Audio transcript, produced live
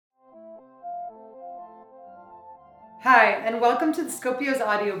Hi, and welcome to the Scopio's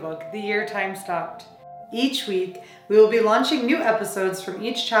audiobook, The Year Time Stopped. Each week, we will be launching new episodes from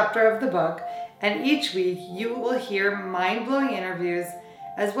each chapter of the book, and each week you will hear mind-blowing interviews,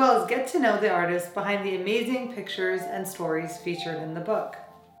 as well as get to know the artists behind the amazing pictures and stories featured in the book.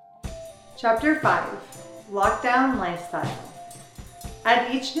 Chapter 5, Lockdown Lifestyle.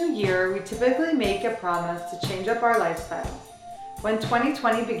 At each new year, we typically make a promise to change up our lifestyle. When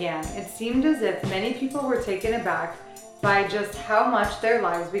 2020 began, it seemed as if many people were taken aback by just how much their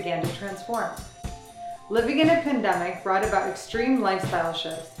lives began to transform. Living in a pandemic brought about extreme lifestyle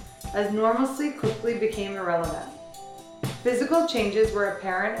shifts, as normalcy quickly became irrelevant. Physical changes were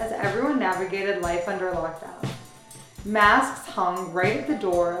apparent as everyone navigated life under lockdown. Masks hung right at the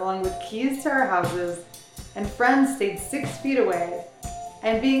door along with keys to our houses, and friends stayed 6 feet away,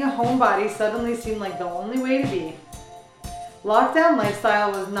 and being a homebody suddenly seemed like the only way to be. Lockdown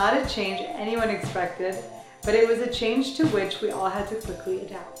lifestyle was not a change anyone expected, but it was a change to which we all had to quickly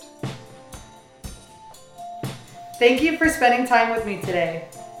adapt. Thank you for spending time with me today.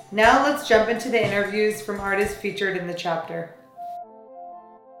 Now let's jump into the interviews from artists featured in the chapter.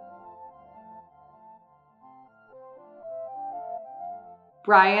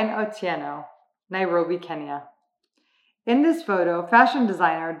 Brain Otieno, Nairobi, Kenya. In this photo, fashion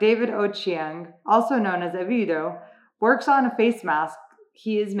designer David Ochieng, also known as Avido, works on a face mask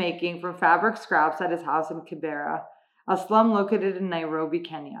he is making from fabric scraps at his house in Kibera, a slum located in Nairobi,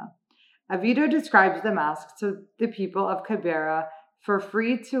 Kenya. Avido describes the mask to the people of Kibera for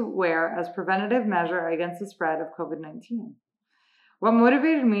free to wear as preventative measure against the spread of COVID-19. What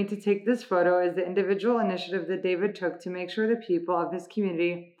motivated me to take this photo is the individual initiative that David took to make sure the people of his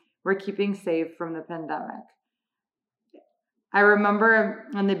community were keeping safe from the pandemic. I remember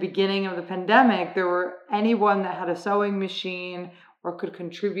in the beginning of the pandemic, there were anyone that had a sewing machine or could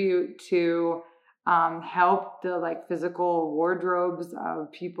contribute to help the physical wardrobes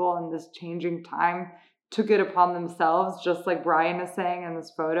of people in this changing time took it upon themselves, just like Brian is saying in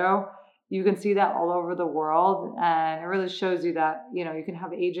this photo. You can see that all over the world, and it really shows you that, you can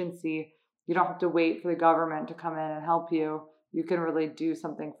have agency. You don't have to wait for the government to come in and help you. You can really do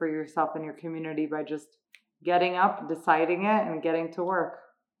something for yourself and your community by just getting up, deciding it, and getting to work.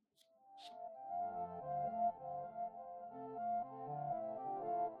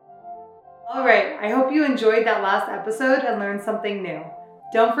 All right, I hope you enjoyed that last episode and learned something new.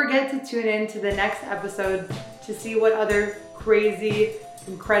 Don't forget to tune in to the next episode to see what other crazy,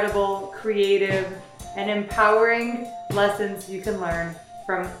 incredible, creative, and empowering lessons you can learn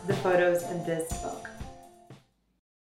from the photos in this book.